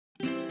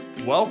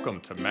Welcome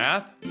to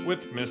Math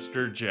with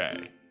Mr. J.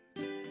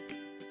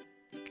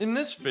 In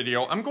this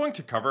video, I'm going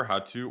to cover how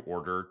to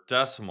order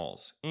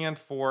decimals. And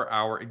for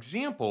our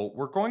example,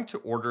 we're going to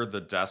order the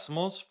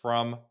decimals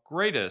from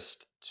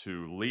greatest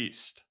to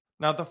least.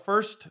 Now, the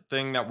first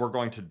thing that we're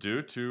going to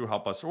do to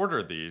help us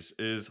order these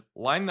is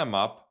line them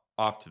up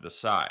off to the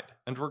side.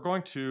 And we're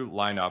going to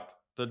line up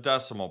the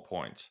decimal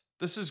points.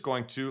 This is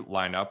going to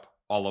line up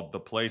all of the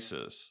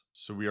places.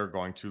 So we are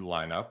going to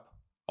line up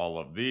all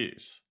of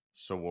these.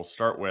 So we'll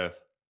start with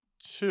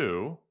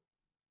 2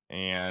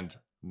 and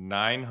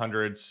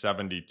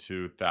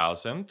 972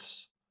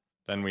 thousandths.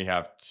 Then we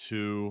have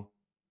 2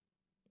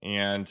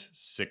 and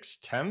 6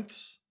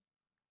 tenths.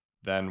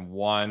 Then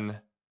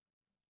 1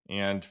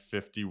 and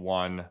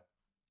 51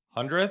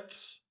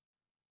 hundredths.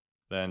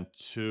 Then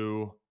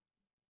 2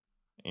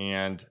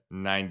 and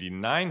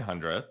 99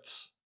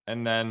 hundredths.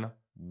 And then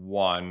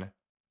 1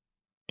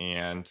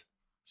 and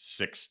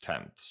 6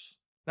 tenths.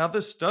 Now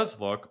this does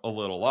look a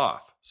little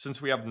off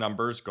since we have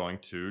numbers going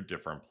to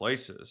different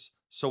places.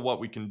 So what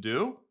we can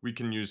do, we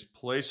can use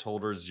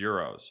placeholder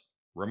zeros.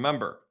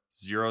 Remember,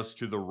 zeros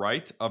to the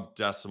right of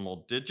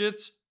decimal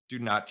digits do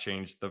not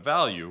change the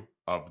value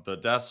of the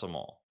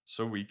decimal.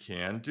 So we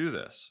can do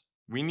this.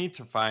 We need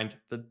to find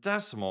the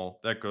decimal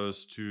that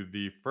goes to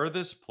the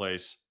furthest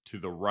place to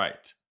the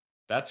right.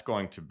 That's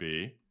going to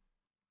be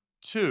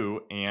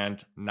 2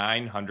 and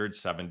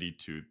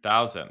 972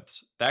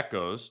 thousandths. That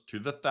goes to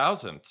the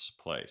thousandths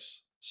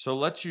place. So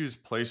let's use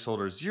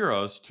placeholder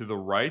zeros to the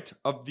right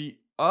of the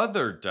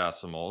other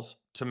decimals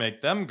to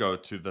make them go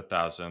to the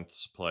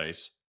thousandths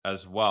place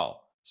as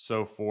well.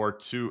 So for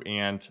 2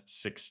 and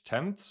 6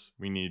 tenths,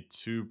 we need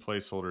 2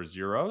 placeholder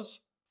zeros.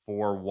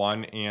 For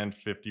 1 and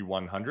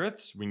 51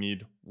 hundredths, we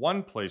need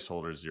 1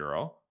 placeholder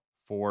zero.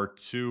 For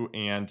 2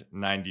 and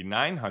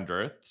 99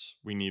 hundredths,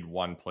 we need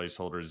 1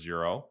 placeholder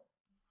zero.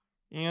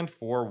 And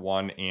for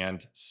 1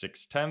 and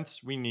 6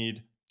 tenths, we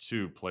need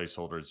 2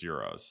 placeholder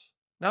zeros.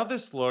 Now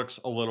this looks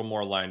a little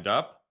more lined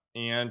up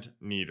and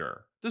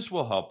neater. This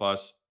will help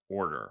us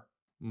order.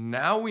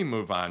 Now we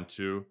move on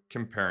to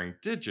comparing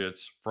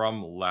digits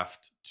from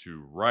left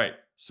to right.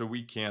 So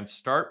we can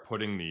start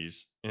putting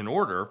these in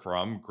order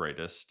from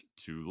greatest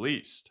to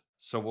least.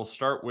 So we'll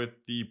start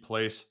with the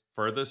place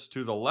furthest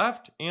to the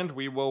left and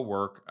we will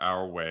work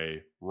our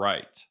way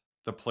right.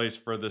 The place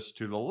furthest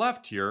to the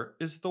left here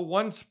is the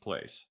ones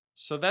place.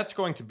 So that's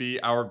going to be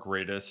our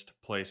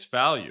greatest place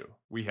value.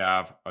 We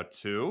have a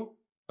 2,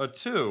 a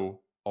 2,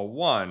 a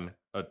 1,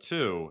 a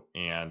 2,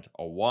 and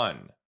a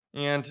 1.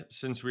 And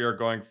since we are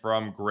going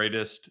from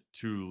greatest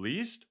to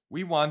least,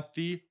 we want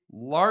the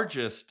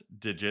largest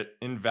digit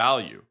in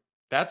value.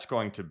 That's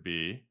going to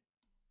be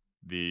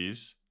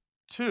these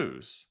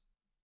 2's.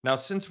 Now,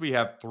 since we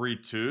have 3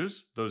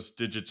 2's, those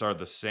digits are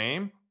the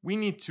same, we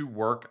need to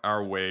work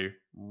our way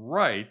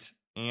right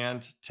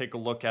and take a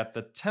look at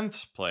the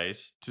tenths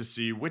place to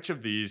see which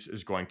of these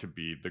is going to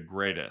be the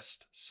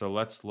greatest. So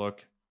let's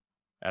look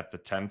at the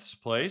tenths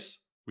place.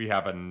 We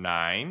have a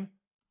 9,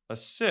 a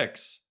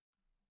 6,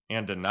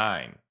 and a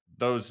 9.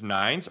 Those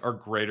 9's are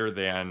greater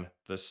than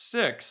the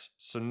 6,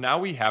 so now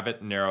we have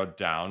it narrowed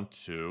down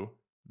to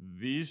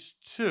these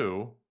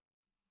 2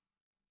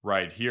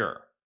 right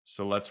here.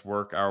 So let's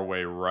work our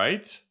way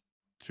right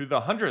to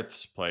the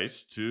hundredths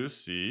place to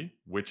see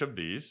which of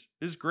these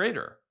is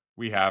greater.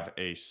 We have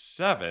a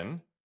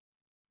 7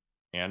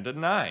 and a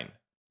 9.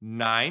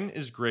 9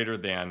 is greater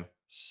than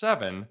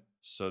 7,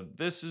 so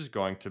this is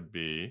going to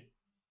be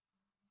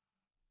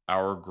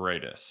our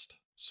greatest.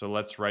 So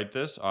let's write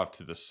this off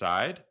to the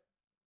side.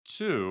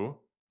 2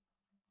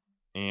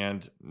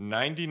 and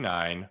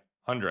 99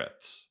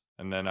 hundredths.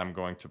 And then I'm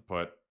going to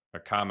put a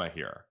comma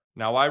here.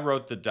 Now I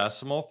wrote the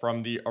decimal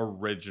from the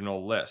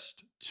original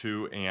list,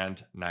 2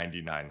 and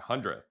 99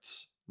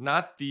 hundredths.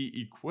 Not the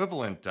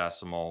equivalent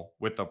decimal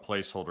with a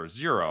placeholder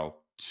 0,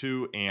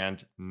 2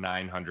 and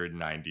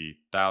 990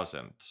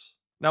 thousandths.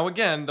 Now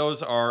again,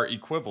 those are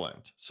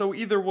equivalent, so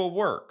either will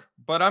work,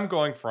 but I'm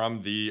going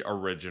from the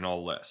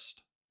original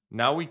list.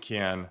 Now we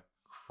can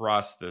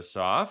cross this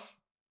off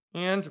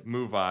and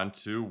move on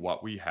to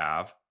what we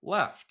have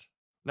left.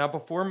 Now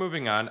before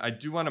moving on, I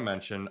do want to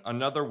mention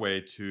another way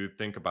to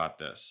think about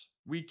this.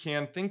 We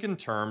can think in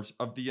terms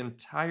of the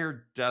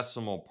entire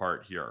decimal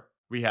part here.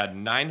 We had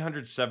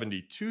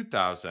 972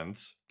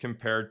 thousandths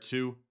compared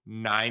to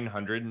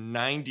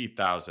 990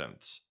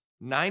 thousandths.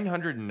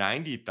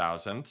 990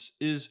 thousandths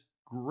is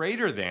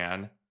greater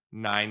than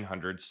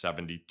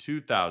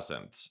 972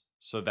 thousandths.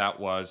 So that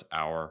was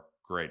our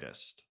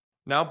greatest.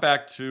 Now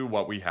back to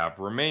what we have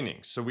remaining.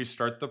 So we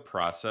start the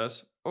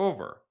process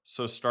over.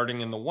 So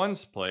starting in the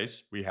ones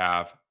place, we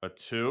have a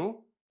 2,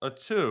 a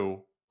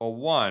 2, a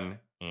 1,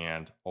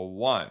 and a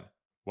 1.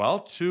 Well,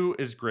 2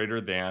 is greater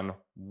than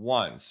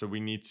 1, so we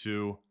need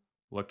to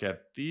look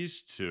at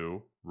these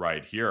 2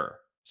 right here.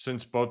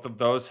 Since both of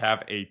those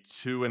have a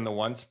 2 in the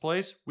ones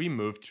place, we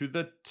move to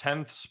the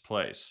tenths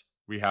place.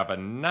 We have a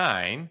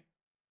 9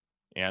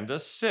 and a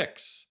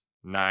 6.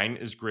 9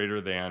 is greater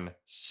than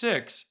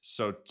 6,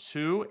 so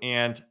 2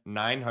 and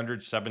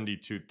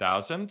 972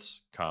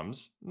 thousandths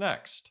comes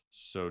next.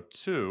 So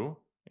 2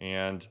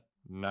 and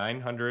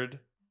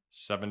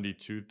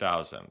 972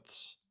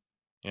 thousandths.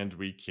 And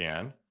we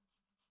can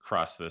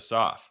cross this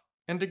off.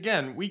 And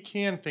again, we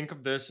can think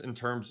of this in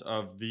terms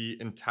of the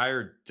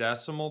entire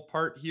decimal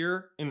part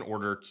here in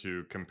order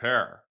to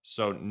compare.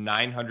 So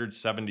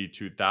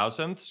 972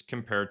 thousandths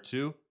compared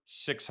to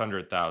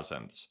 600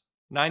 thousandths.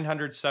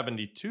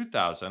 972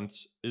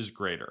 thousandths is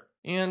greater.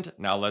 And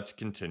now let's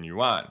continue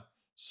on.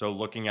 So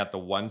looking at the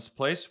ones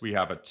place, we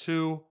have a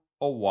 2,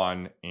 a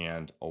 1,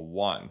 and a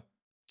 1.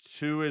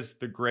 2 is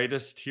the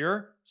greatest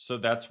here, so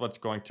that's what's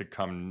going to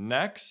come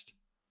next.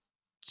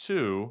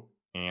 2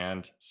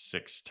 and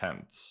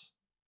 6/10.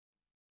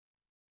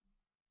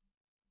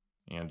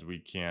 And we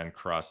can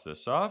cross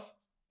this off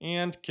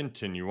and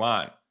continue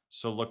on.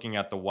 So looking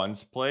at the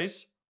ones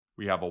place,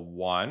 we have a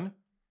 1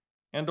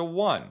 and a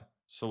 1.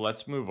 So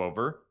let's move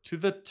over to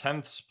the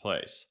tenths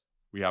place.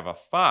 We have a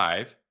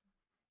 5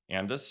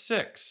 and a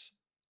 6.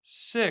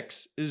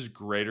 6 is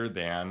greater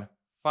than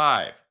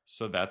 5.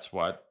 So that's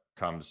what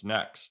comes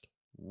next.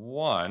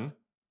 1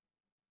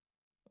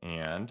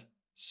 and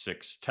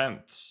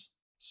 6/10.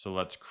 So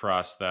let's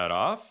cross that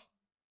off.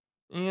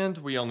 And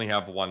we only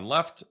have one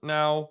left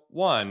now,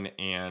 1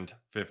 and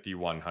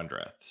 51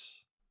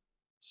 hundredths.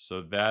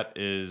 So that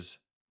is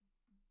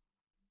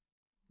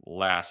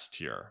last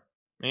here.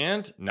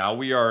 And now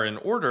we are in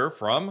order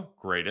from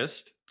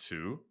greatest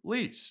to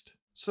least.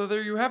 So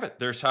there you have it.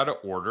 There's how to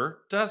order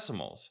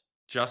decimals.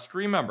 Just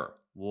remember,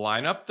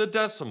 line up the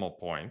decimal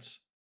points,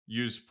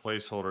 use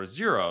placeholder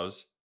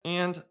zeros,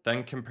 and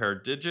then compare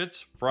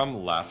digits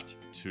from left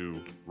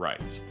to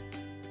right.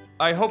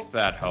 I hope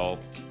that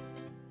helped.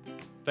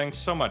 Thanks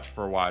so much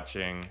for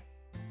watching.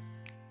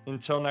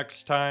 Until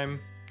next time,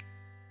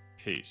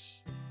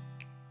 peace.